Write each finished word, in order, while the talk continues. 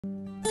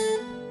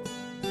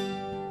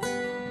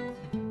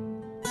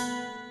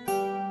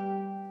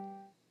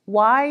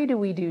Why do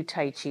we do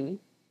Tai Chi?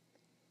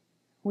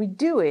 We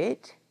do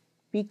it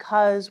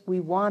because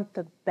we want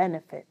the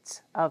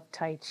benefits of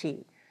Tai Chi.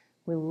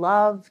 We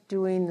love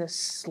doing the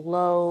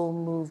slow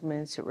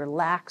movements. It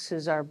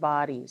relaxes our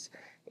bodies.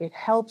 It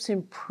helps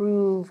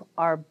improve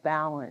our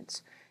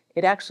balance.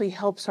 It actually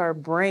helps our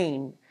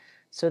brain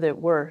so that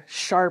we're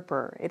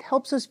sharper. It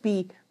helps us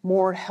be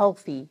more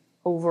healthy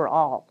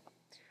overall,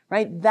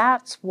 right?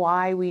 That's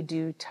why we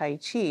do Tai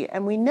Chi.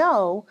 And we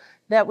know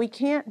that we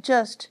can't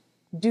just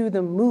do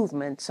the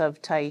movements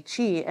of Tai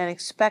Chi and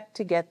expect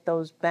to get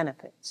those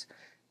benefits.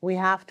 We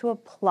have to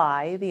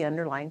apply the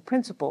underlying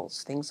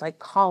principles, things like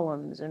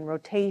columns and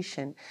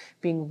rotation,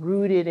 being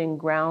rooted and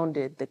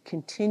grounded, the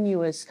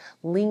continuous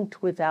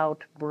linked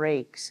without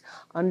breaks,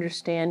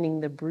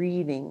 understanding the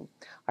breathing,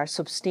 our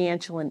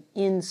substantial and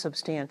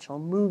insubstantial,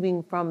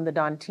 moving from the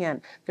Dantian.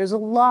 There's a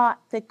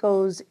lot that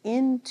goes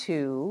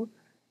into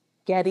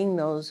getting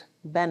those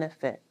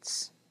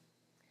benefits.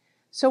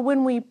 So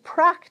when we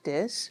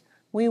practice,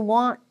 we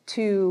want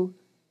to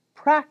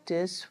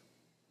practice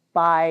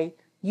by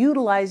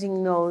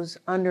utilizing those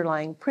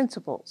underlying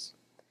principles.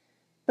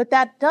 But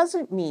that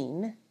doesn't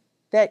mean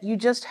that you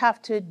just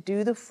have to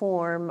do the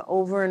form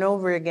over and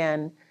over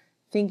again,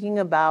 thinking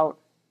about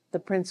the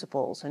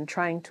principles and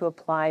trying to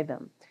apply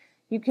them.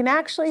 You can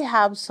actually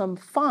have some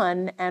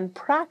fun and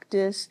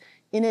practice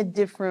in a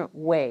different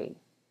way.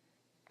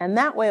 And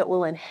that way it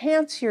will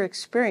enhance your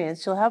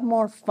experience. You'll have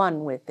more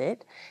fun with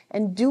it.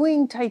 And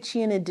doing Tai Chi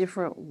in a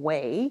different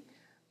way,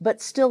 but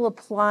still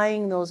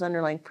applying those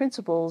underlying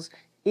principles,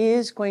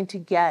 is going to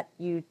get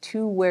you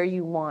to where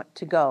you want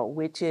to go,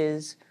 which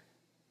is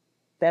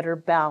better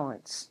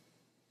balance,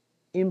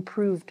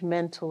 improved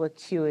mental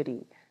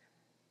acuity,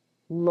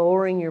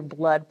 lowering your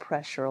blood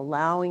pressure,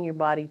 allowing your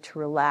body to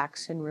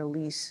relax and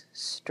release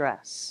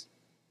stress.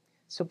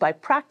 So by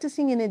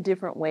practicing in a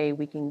different way,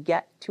 we can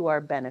get to our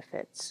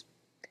benefits.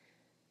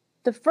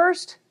 The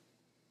first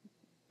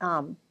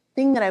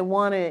thing that I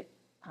want to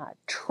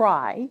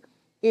try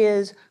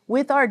is,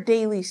 with our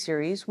daily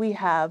series, we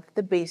have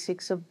the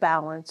Basics of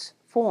Balance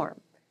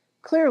form.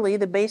 Clearly,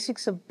 the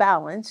Basics of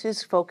Balance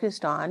is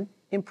focused on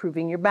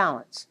improving your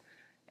balance.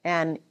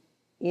 And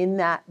in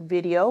that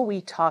video,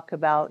 we talk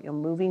about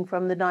moving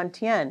from the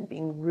Dantian,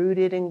 being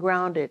rooted and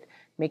grounded,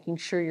 making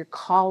sure your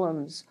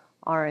columns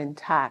are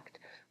intact,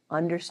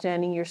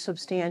 understanding your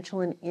substantial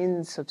and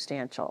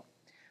insubstantial.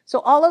 So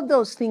all of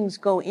those things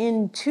go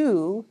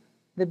into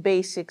the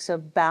Basics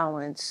of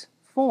Balance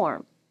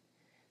form.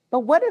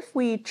 But what if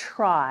we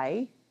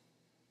try,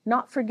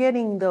 not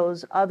forgetting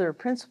those other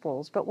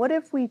principles, but what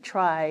if we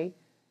try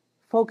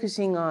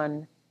focusing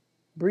on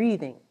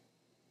breathing,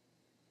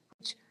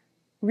 which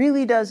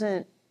really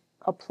doesn't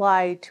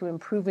apply to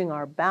improving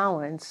our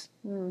balance,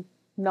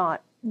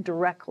 not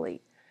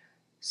directly.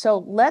 So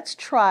let's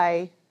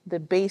try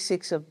the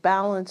Basics of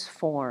Balance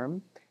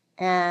form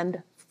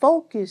and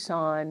focus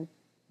on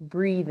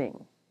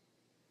breathing.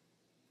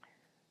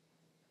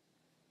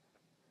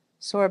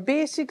 So our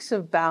Basics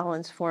of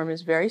Balance form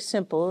is very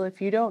simple.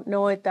 If you don't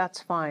know it,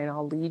 that's fine.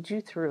 I'll lead you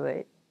through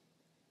it.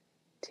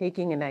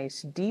 Taking a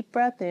nice deep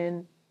breath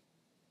in,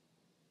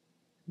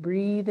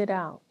 breathe it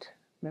out.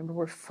 Remember,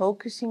 we're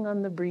focusing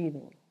on the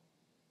breathing.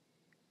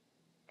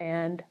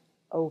 And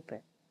open.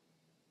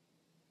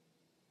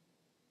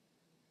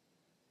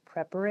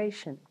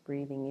 Preparation,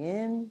 breathing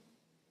in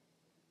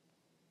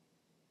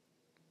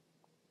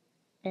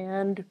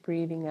and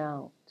breathing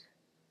out.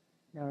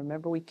 Now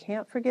remember, we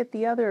can't forget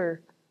the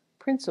other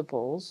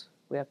principles.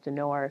 We have to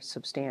know our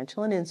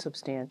substantial and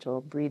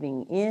insubstantial.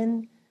 Breathing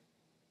in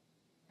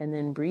and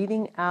then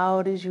breathing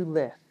out as you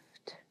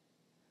lift.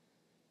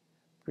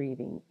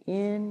 Breathing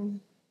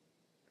in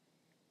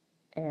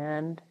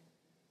and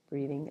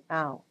breathing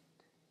out.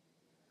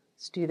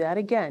 Let's do that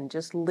again.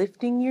 Just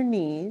lifting your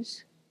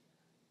knees,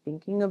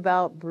 thinking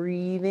about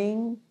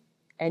breathing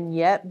and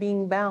yet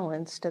being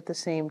balanced at the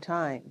same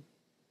time.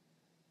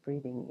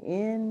 Breathing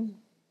in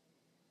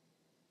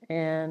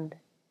and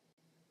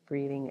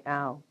breathing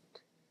out.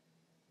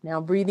 Now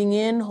breathing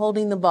in,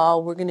 holding the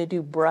ball, we're going to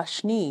do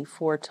brush knee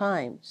 4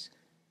 times.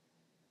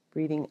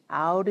 Breathing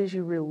out as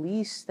you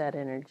release that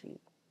energy.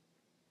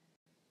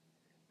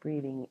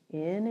 Breathing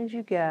in as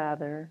you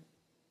gather.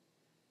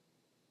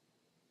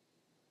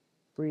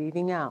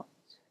 Breathing out.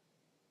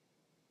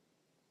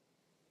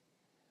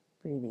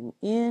 Breathing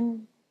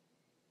in.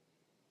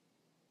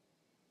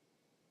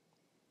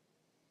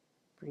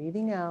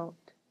 Breathing out.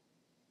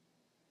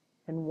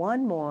 And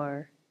one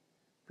more.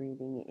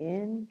 Breathing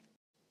in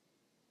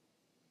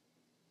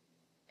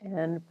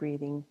and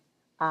breathing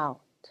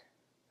out.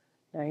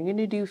 Now you're going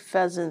to do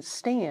pheasant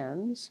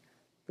stands.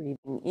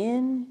 Breathing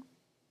in,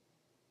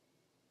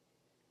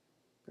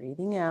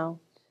 breathing out.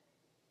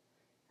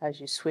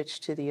 As you switch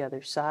to the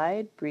other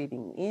side,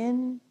 breathing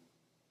in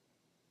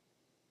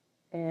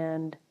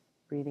and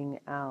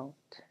breathing out.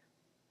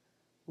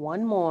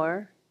 One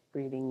more,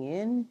 breathing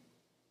in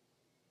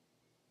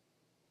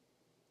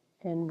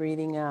and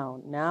breathing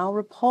out. Now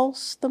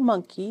repulse the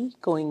monkey,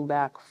 going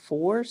back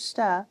 4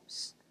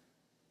 steps,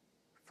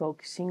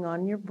 focusing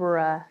on your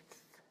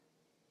breath.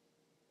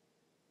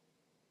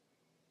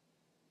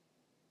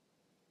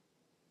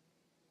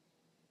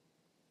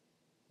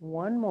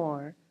 One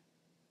more.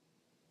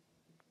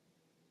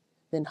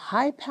 Then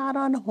high pat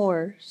on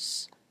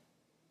horse.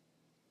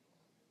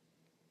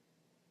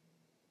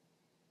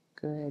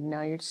 Good.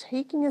 Now you're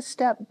taking a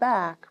step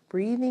back,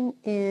 breathing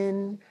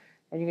in,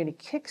 and you're going to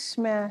kick,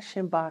 smash,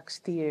 and box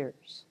the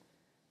ears.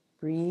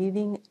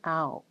 Breathing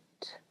out.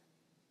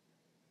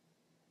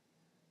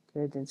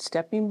 Good. Then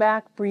stepping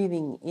back,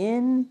 breathing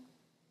in.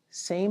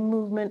 Same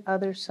movement,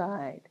 other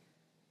side.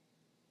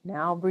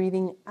 Now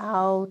breathing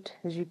out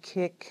as you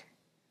kick,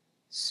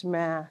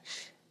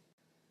 smash,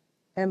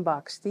 and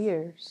box the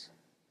ears.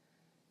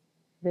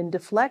 Then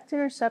deflect,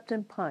 intercept,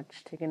 and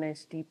punch. Take a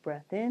nice deep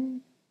breath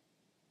in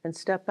and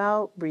step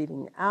out,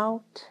 breathing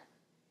out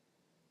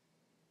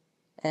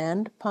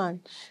and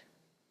punch,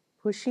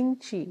 pushing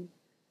chi.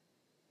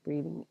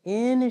 Breathing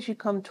in as you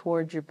come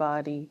towards your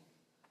body,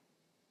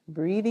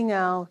 breathing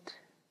out,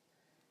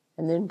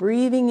 and then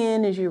breathing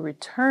in as you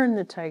return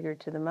the tiger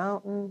to the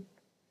mountain,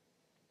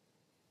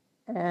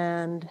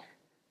 and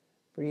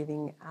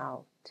breathing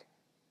out.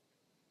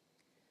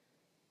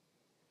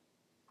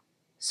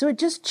 So it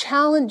just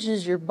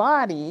challenges your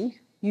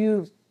body.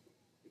 You've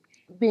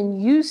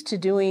been used to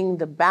doing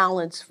the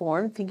balance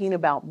form, thinking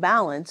about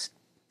balance,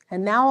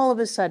 and now all of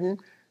a sudden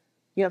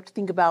you have to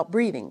think about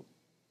breathing.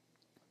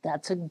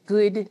 That's a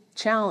good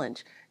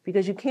challenge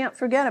because you can't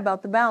forget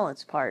about the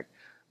balance part.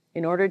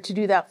 In order to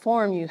do that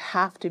form, you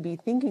have to be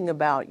thinking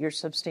about your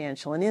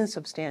substantial and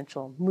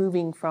insubstantial,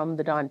 moving from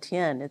the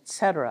dantian,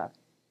 etc.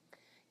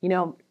 You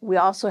know, we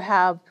also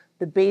have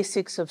the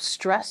basics of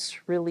stress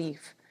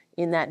relief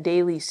in that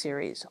daily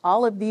series.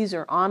 All of these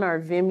are on our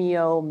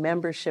Vimeo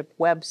membership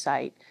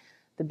website.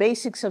 The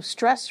basics of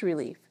stress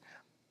relief,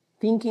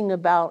 thinking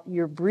about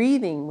your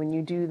breathing when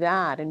you do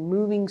that and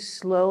moving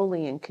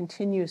slowly and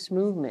continuous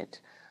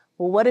movement.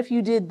 Well, what if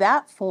you did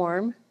that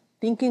form,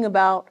 thinking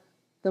about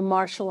the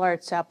martial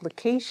arts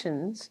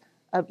applications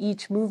of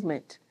each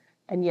movement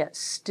and yet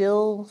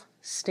still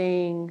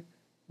staying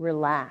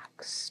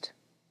relaxed?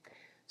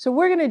 So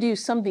we're going to do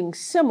something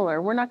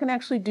similar. We're not going to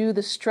actually do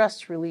the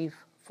stress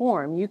relief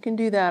form. You can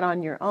do that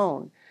on your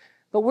own.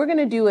 But we're going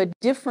to do a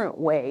different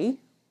way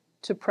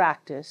to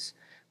practice.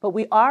 But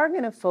we are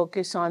going to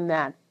focus on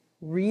that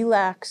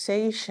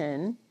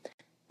relaxation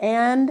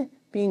and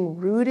being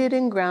rooted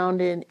and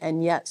grounded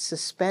and yet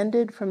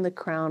suspended from the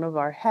crown of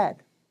our head.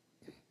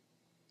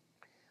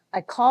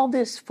 I call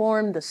this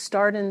form the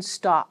start and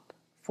stop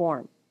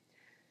form.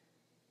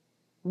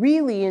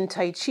 Really, in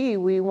Tai Chi,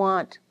 we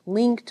want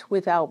linked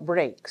without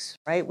breaks,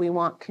 right? We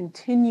want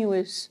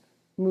continuous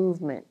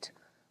movement.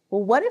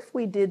 Well, what if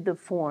we did the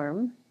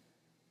form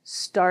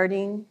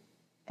starting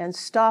and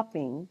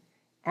stopping,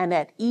 and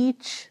at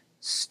each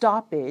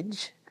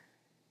stoppage,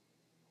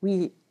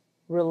 we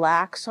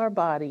relax our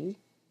body,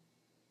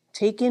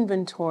 take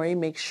inventory,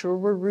 make sure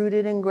we're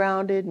rooted and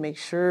grounded, make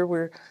sure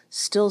we're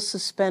still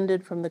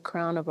suspended from the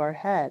crown of our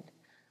head.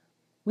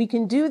 We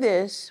can do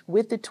this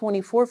with the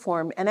 24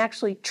 form and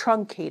actually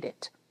truncate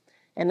it.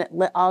 And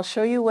I'll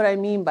show you what I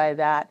mean by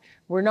that.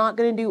 We're not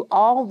going to do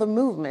all the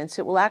movements.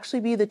 It will actually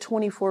be the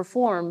 24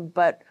 form,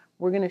 but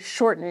we're going to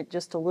shorten it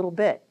just a little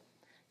bit.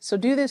 So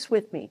do this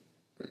with me.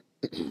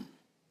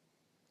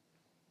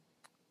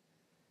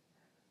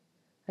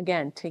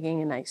 Again,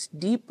 taking a nice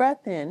deep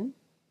breath in,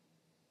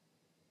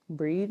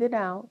 breathe it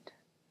out,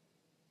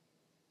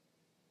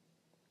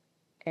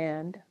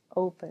 and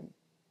open.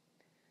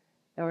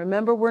 Now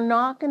remember, we're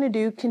not going to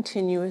do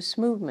continuous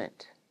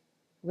movement.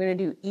 We're going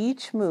to do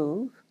each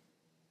move,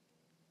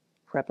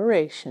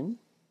 preparation,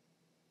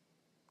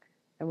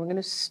 and we're going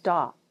to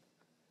stop.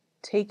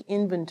 Take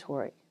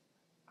inventory.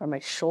 Are my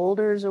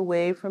shoulders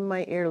away from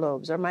my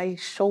earlobes? Are my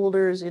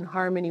shoulders in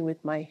harmony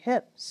with my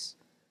hips?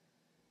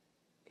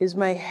 Is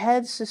my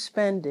head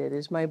suspended?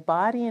 Is my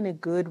body in a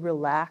good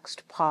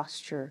relaxed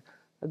posture,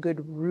 a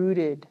good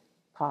rooted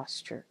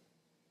posture?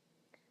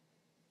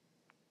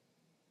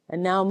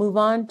 And now move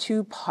on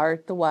to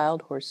part the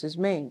wild horse's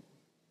mane.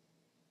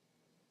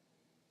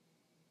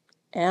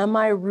 Am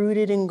I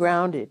rooted and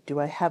grounded? Do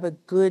I have a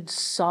good,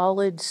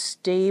 solid,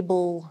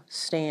 stable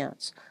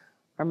stance?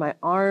 Are my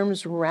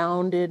arms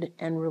rounded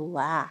and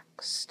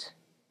relaxed?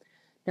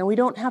 Now we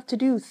don't have to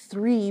do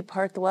 3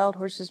 part the wild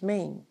horse's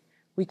mane.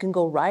 We can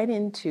go right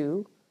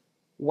into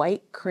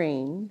white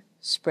crane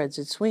spreads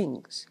its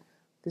wings.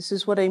 This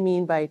is what I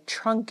mean by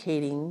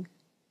truncating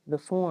the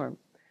form.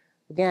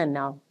 Again,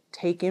 now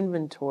take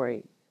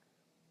inventory.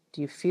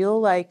 Do you feel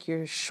like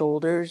your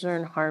shoulders are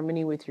in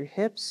harmony with your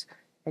hips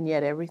and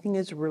yet everything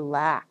is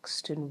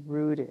relaxed and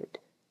rooted?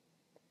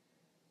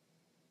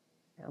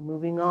 Now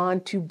moving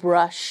on to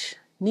brush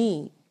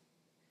knee.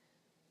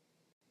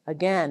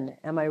 Again,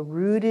 am I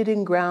rooted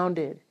and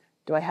grounded?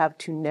 Do I have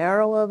too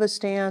narrow of a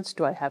stance?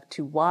 Do I have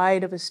too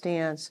wide of a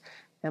stance?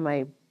 Am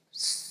I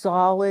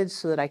solid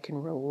so that I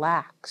can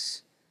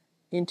relax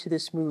into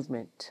this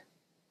movement?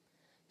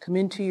 Come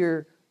into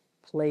your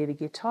play the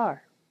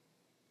guitar.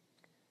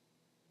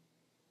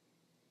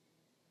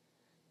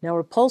 Now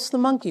repulse the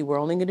monkey. We're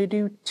only going to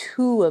do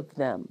 2 of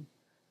them.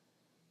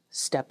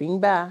 Stepping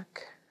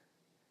back,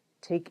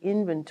 take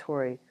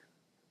inventory.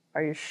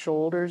 Are your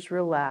shoulders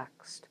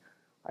relaxed?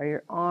 Are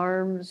your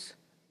arms,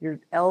 your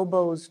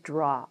elbows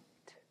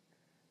dropped?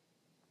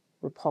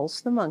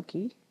 Repulse the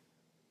monkey.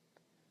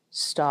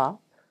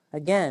 Stop.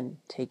 Again,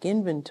 take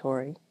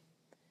inventory.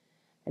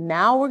 And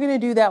now we're going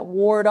to do that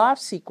ward off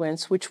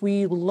sequence, which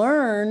we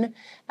learn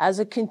as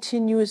a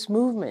continuous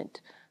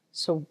movement.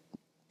 So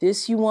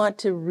this you want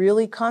to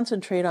really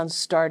concentrate on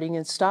starting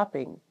and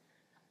stopping.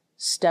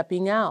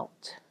 Stepping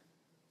out.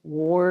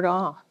 Ward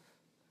off.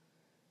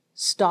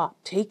 Stop.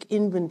 Take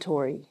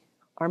inventory.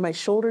 Are my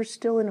shoulders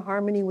still in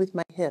harmony with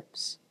my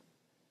hips?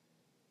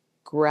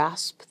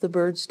 Grasp the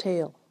bird's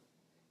tail.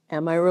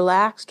 Am I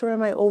relaxed or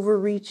am I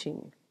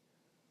overreaching?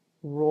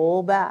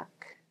 Roll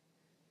back.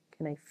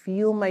 Can I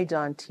feel my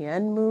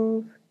Dianne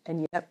move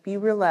and yet be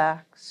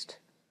relaxed?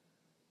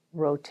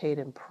 Rotate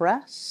and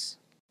press.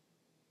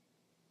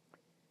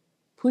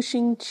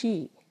 Pushing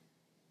chi.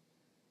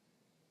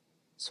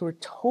 So we're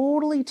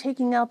totally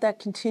taking out that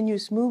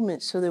continuous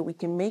movement so that we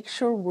can make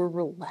sure we're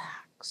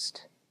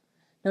relaxed.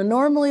 Now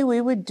normally we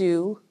would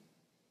do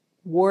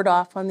ward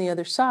off on the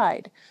other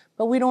side,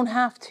 but we don't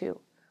have to.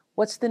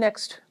 What's the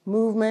next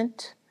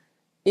movement?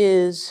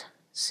 Is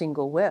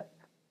single whip.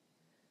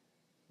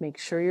 Make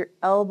sure your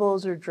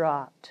elbows are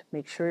dropped.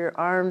 Make sure your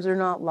arms are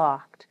not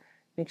locked.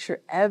 Make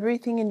sure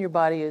everything in your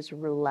body is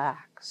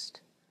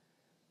relaxed.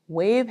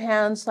 Wave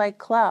hands like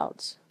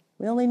clouds.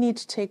 We only need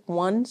to take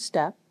one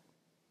step.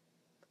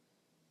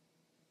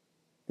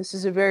 This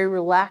is a very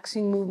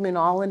relaxing movement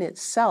all in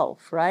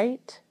itself,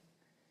 right?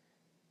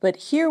 But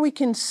here we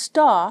can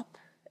stop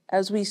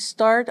as we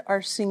start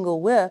our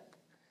single whip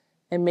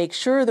and make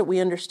sure that we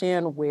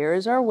understand where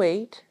is our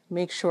weight,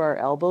 make sure our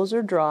elbows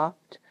are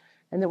dropped,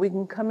 and that we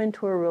can come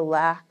into a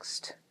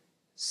relaxed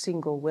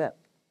single whip.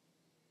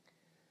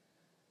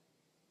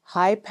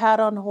 High pat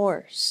on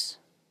horse,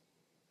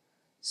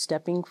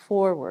 stepping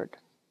forward.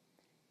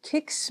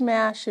 Kick,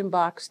 smash, and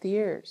box the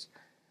ears.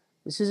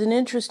 This is an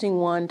interesting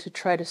one to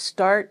try to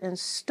start and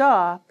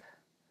stop,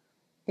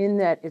 in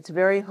that it's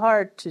very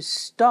hard to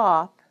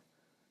stop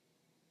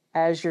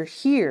as you're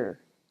here,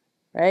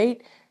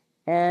 right?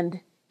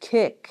 And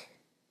kick,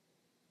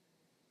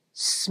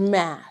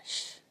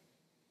 smash,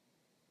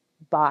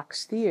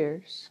 box the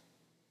ears,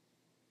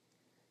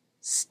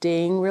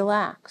 staying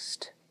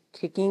relaxed,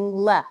 kicking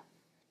left.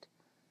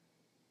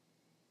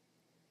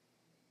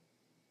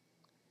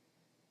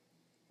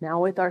 Now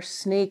with our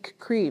snake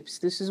creeps,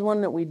 this is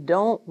one that we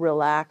don't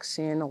relax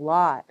in a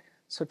lot.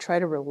 So try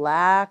to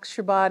relax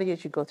your body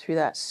as you go through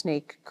that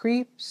snake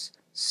creeps.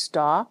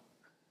 Stop.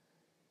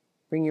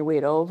 Bring your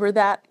weight over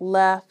that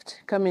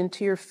left. Come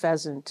into your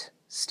pheasant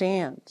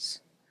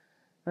stance.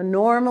 Now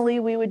normally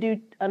we would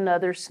do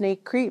another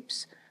snake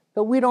creeps,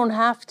 but we don't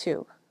have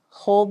to.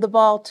 Hold the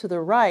ball to the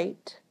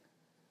right.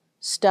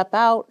 Step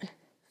out.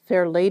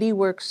 Fair lady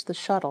works the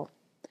shuttle.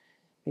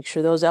 Make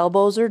sure those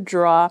elbows are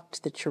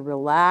dropped, that you're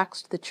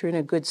relaxed, that you're in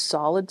a good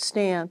solid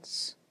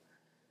stance.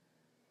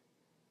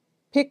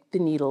 Pick the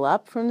needle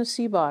up from the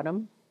sea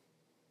bottom.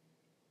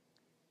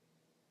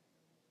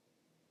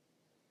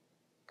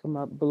 Come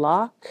up,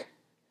 block.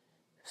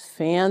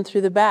 Fan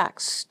through the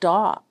back.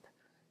 Stop.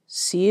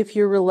 See if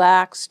you're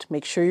relaxed.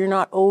 Make sure you're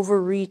not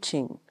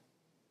overreaching.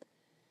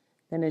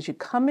 Then as you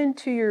come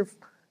into your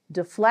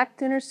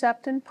deflect,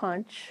 intercept, and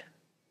punch,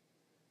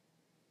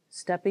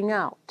 stepping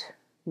out.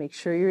 Make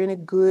sure you're in a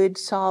good,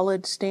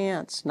 solid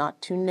stance,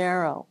 not too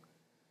narrow.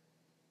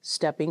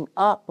 Stepping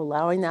up,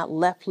 allowing that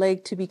left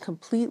leg to be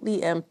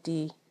completely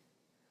empty.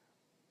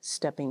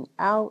 Stepping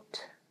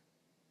out.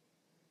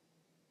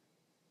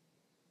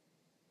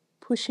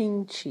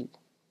 Pushing chi.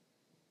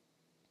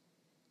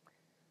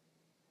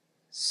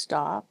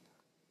 Stop.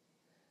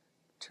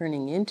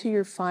 Turning into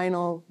your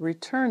final,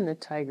 return the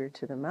tiger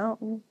to the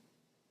mountain.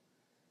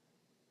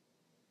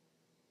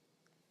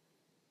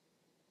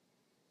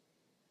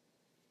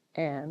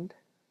 And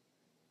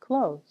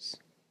close.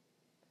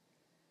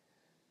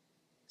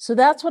 So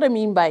that's what I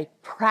mean by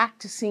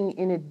practicing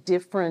in a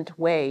different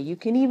way. You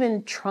can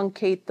even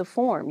truncate the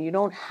form. You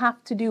don't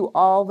have to do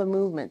all the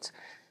movements.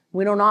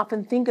 We don't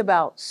often think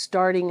about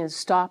starting and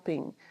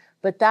stopping,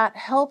 but that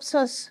helps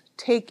us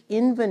take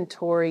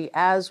inventory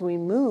as we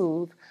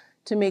move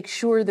to make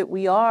sure that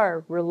we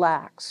are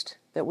relaxed,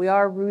 that we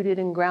are rooted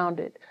and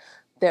grounded,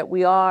 that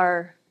we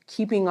are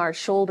keeping our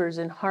shoulders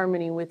in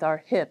harmony with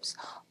our hips,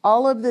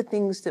 all of the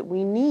things that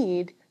we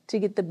need to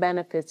get the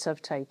benefits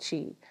of Tai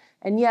Chi.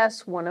 And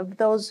yes, one of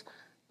those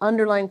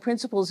underlying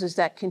principles is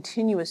that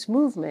continuous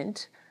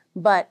movement,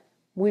 but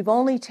we've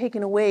only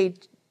taken away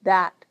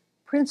that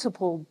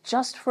principle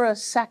just for a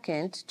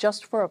second,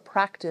 just for a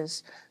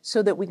practice,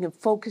 so that we can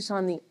focus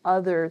on the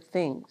other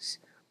things.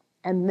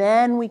 And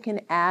then we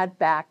can add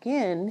back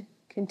in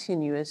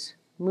continuous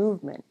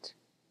movement.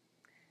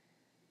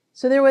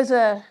 So there was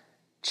a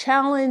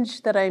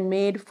challenge that I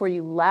made for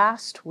you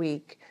last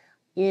week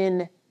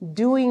in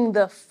doing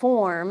the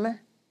form,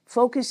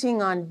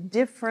 focusing on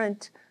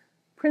different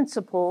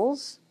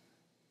principles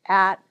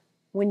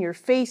when you're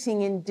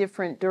facing in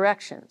different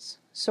directions.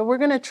 So we're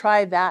going to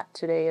try that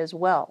today as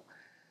well.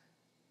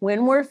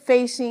 When we're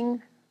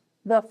facing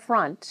the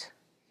front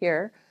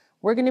here,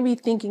 we're going to be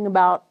thinking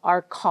about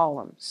our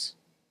columns.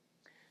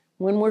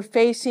 When we're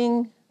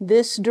facing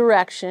this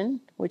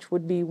direction, which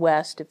would be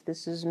west if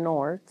this is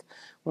north,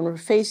 when we're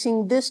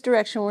facing this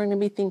direction, we're going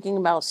to be thinking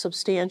about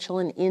substantial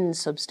and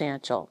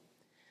insubstantial.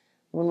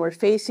 When we're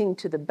facing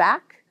to the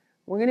back,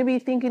 we're going to be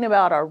thinking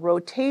about our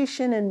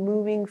rotation and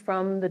moving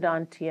from the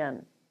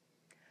dantian.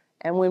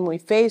 And when we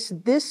face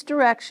this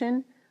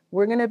direction,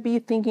 we're going to be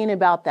thinking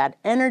about that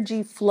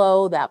energy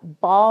flow,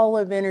 that ball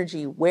of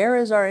energy. Where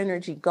is our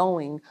energy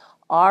going?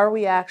 Are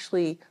we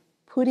actually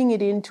putting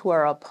it into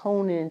our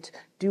opponent?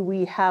 Do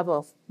we have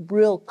a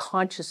real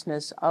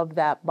consciousness of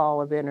that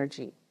ball of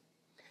energy?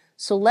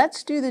 So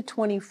let's do the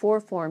 24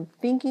 form,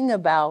 thinking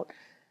about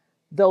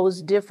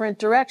those different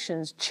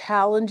directions,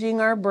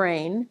 challenging our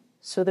brain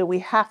so that we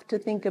have to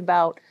think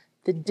about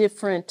the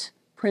different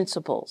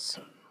principles.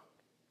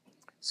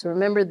 So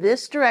remember,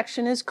 this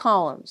direction is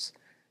columns.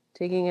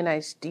 Taking a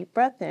nice deep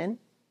breath in,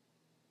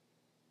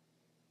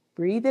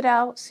 breathe it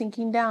out,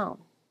 sinking down.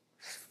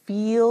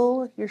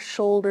 Feel your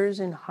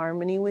shoulders in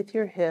harmony with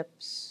your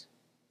hips.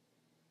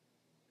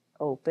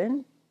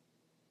 Open.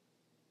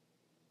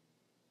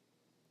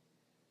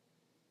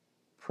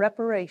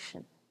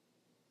 Preparation.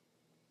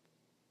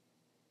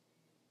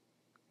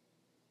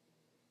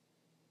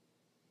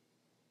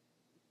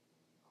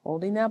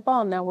 Holding that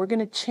ball. Now we're going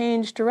to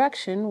change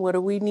direction. What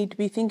do we need to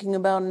be thinking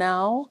about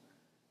now?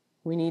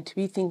 We need to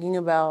be thinking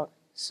about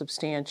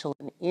substantial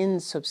and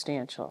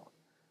insubstantial.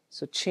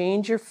 So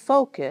change your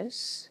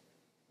focus.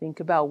 Think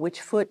about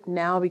which foot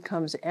now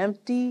becomes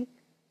empty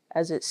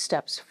as it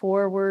steps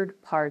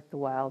forward. Part the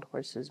wild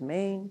horse's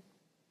mane.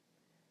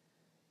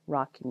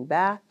 Rocking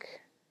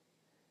back.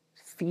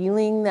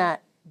 Feeling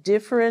that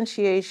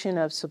differentiation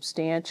of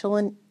substantial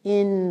and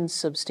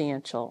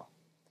insubstantial.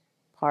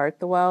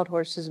 Part the wild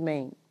horse's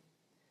mane.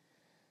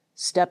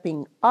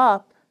 Stepping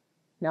up,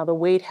 now the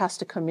weight has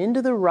to come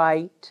into the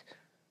right,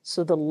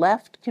 so the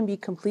left can be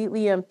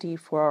completely empty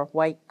for our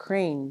white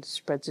crane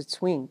spreads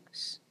its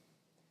wings.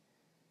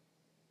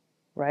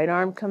 Right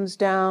arm comes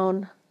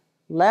down,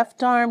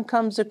 left arm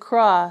comes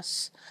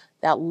across.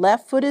 That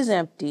left foot is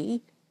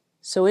empty,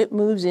 so it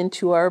moves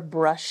into our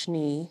brush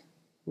knee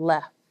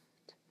left.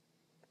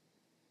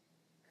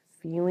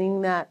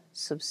 Feeling that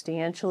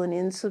substantial and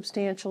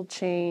insubstantial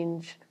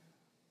change.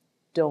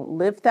 Don't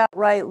lift that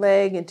right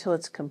leg until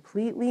it's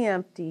completely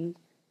empty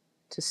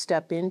to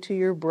step into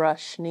your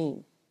brush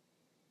knee.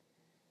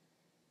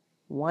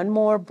 One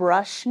more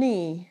brush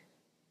knee.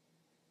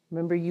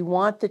 Remember, you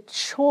want the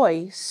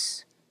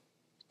choice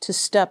to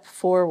step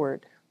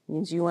forward. It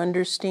means you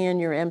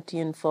understand you're empty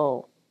and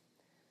full.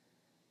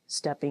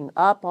 Stepping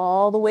up,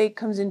 all the weight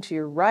comes into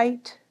your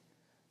right.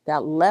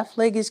 That left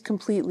leg is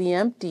completely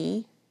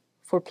empty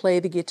for play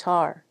the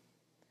guitar.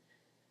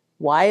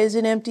 Why is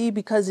it empty?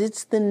 Because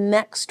it's the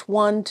next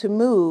one to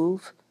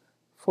move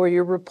for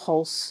your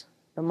repulse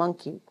the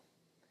monkey.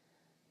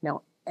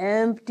 Now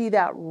empty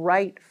that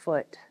right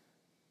foot.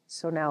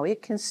 So now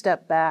it can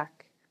step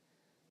back,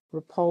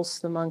 repulse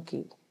the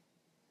monkey.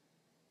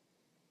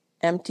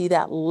 Empty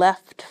that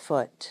left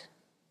foot.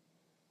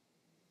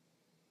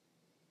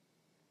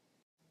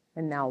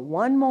 And now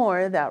one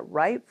more, that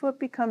right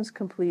foot becomes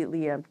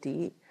completely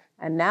empty.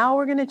 And now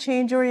we're going to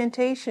change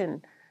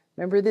orientation.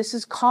 Remember, this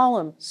is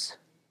columns.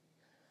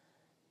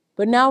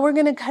 But now we're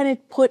going to kind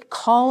of put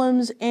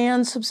columns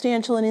and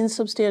substantial and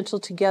insubstantial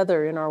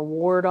together in our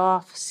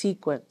ward-off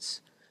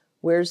sequence.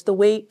 Where's the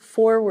weight?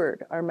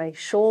 Forward. Are my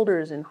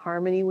shoulders in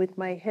harmony with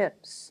my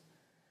hips?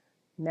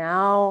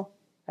 Now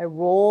I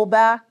roll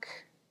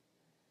back.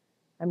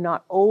 I'm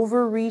not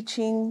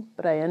overreaching,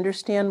 but I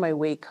understand my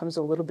weight comes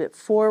a little bit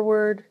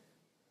forward,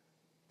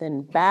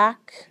 then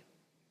back,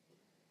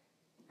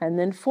 and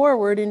then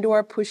forward into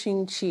our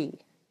pushing chi.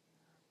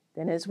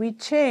 Then as we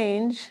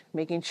change,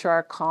 making sure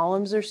our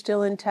columns are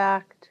still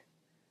intact.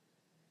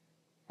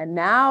 And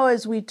now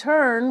as we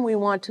turn, we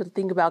want to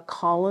think about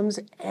columns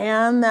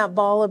and that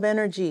ball of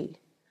energy.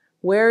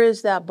 Where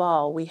is that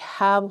ball? We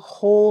have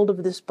hold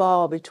of this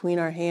ball between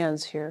our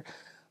hands here.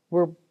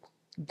 We're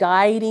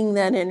guiding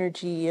that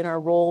energy in our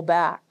roll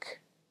back.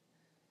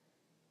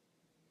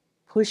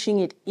 Pushing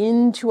it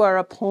into our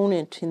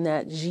opponent in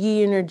that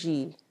Ji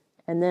energy.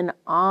 And then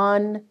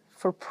on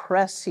for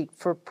pressing,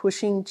 for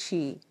pushing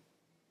chi.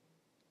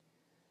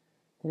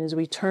 And as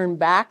we turn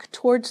back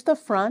towards the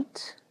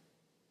front,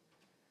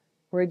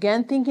 we're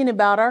again thinking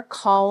about our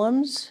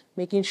columns,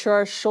 making sure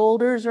our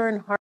shoulders are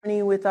in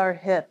harmony with our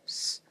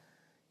hips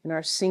in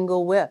our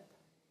single whip.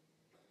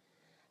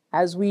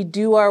 As we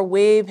do our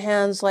wave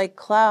hands like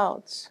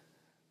clouds,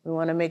 we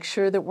want to make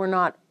sure that we're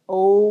not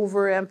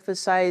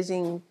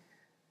overemphasizing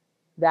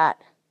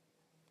that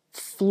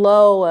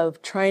flow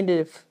of trying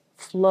to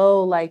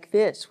flow like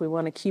this. We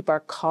want to keep our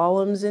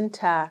columns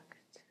intact.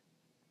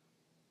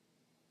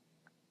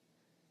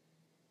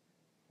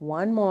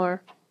 One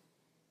more.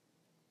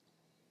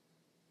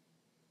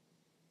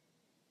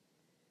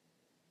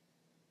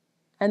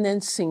 And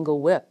then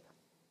single whip.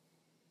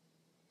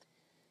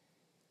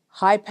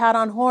 High pat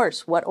on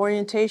horse. What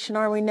orientation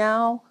are we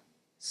now?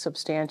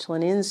 substantial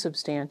and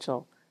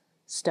insubstantial,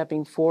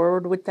 stepping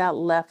forward with that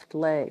left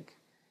leg.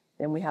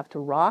 Then we have to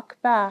rock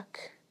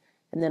back,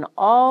 and then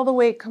all the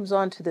weight comes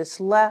onto this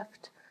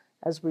left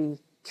as we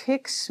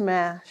kick,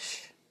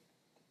 smash,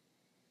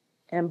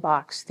 and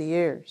box the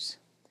ears.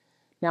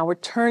 Now we're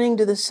turning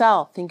to the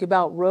south. Think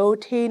about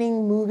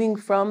rotating, moving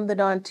from the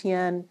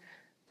dantian,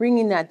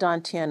 bringing that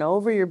dantian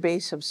over your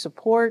base of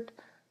support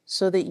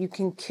so that you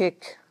can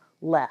kick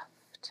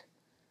left.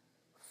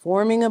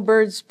 Forming a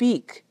bird's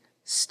beak,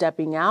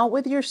 stepping out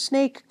with your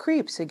snake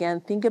creeps.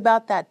 Again, think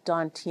about that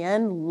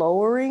dantian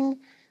lowering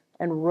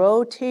and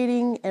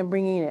rotating and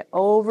bringing it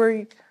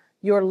over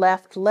your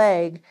left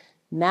leg.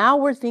 Now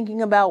we're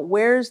thinking about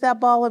where's that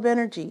ball of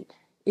energy?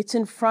 It's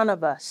in front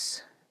of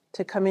us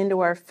to come into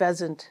our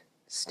pheasant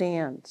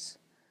stance.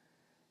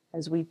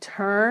 As we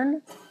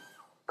turn,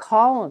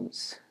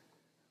 columns.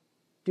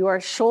 Do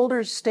our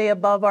shoulders stay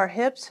above our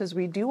hips as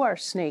we do our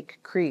snake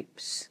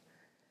creeps?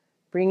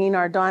 Bringing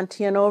our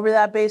dantian over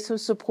that base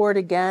of support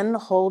again,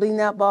 holding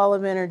that ball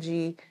of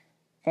energy,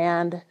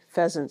 and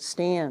pheasant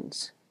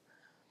stands.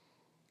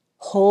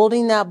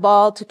 Holding that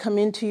ball to come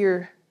into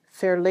your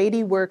fair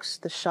lady works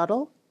the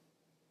shuttle.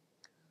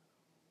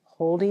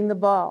 Holding the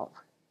ball.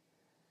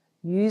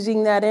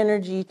 Using that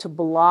energy to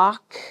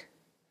block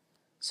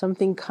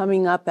something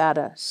coming up at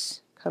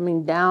us,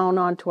 coming down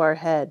onto our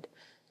head.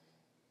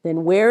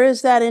 Then where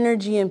is that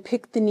energy, and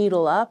pick the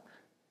needle up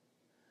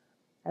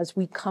as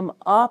we come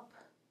up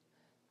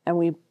and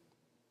we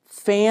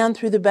fan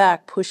through the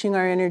back, pushing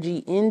our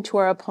energy into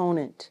our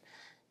opponent.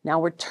 Now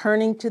we're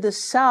turning to the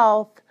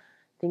south.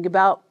 Think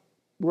about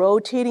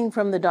rotating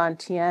from the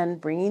dantian,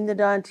 bringing the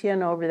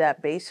dantian over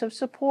that base of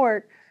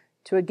support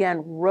to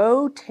again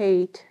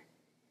rotate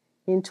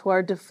into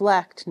our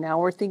deflect. Now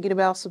we're thinking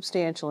about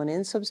substantial and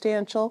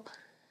insubstantial,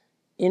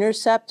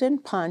 intercept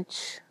and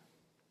punch,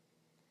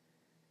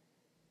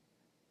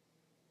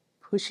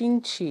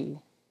 pushing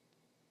chi.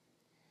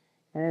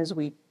 And as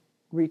we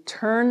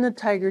return the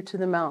tiger to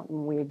the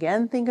mountain, we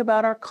again think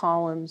about our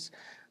columns.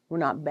 We're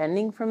not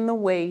bending from the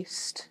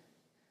waist,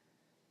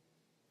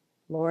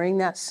 lowering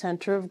that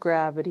center of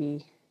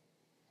gravity,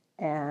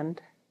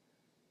 and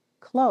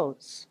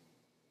close.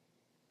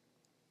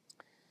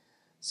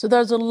 So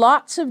there's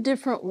lots of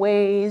different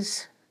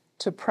ways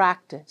to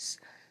practice.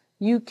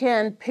 You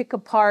can pick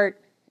apart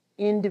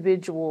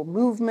individual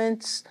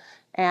movements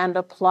and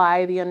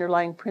apply the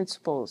underlying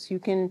principles. You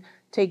can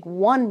take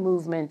one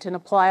movement and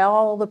apply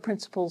all the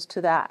principles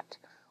to that.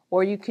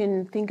 Or you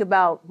can think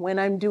about, when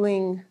I'm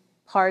doing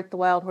part the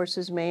wild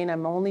horse's mane,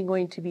 I'm only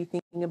going to be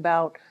thinking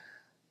about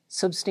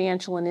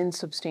substantial and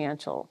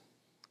insubstantial.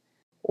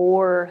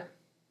 Or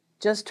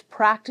just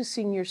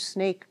practicing your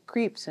snake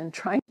creeps and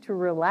trying to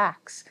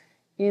relax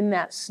in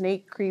that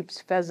snake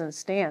creeps pheasant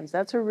stance.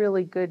 That's a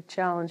really good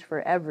challenge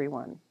for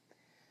everyone.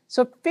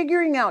 So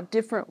figuring out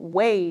different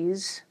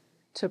ways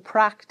to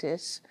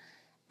practice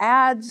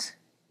adds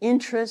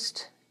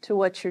interest to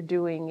what you're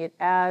doing. It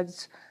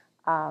adds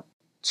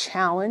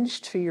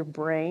challenge to your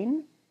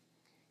brain.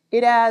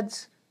 It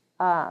adds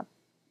a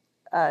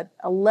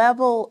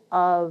level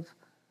of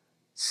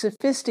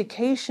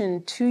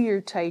sophistication to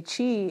your Tai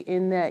Chi,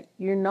 in that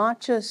you're not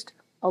just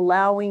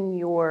allowing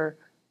your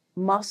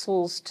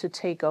muscles to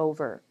take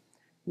over.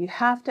 You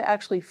have to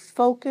actually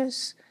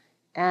focus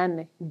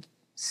and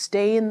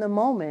stay in the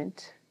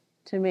moment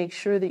to make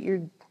sure that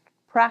you're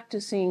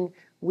practicing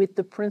with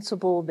the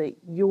principle that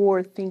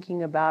you're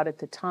thinking about at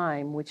the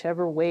time,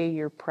 whichever way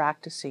you're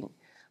practicing,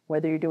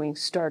 whether you're doing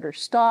start or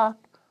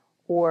stop,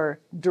 or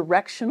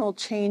directional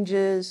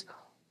changes,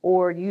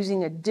 or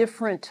using a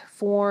different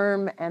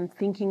form and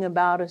thinking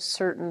about a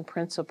certain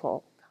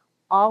principle.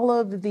 All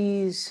of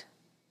these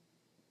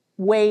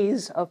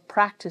ways of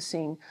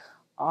practicing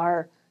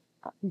are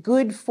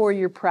good for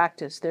your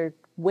practice. They're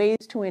ways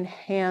to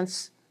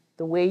enhance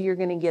the way you're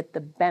going to get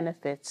the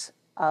benefits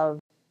of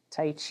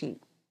Tai Chi.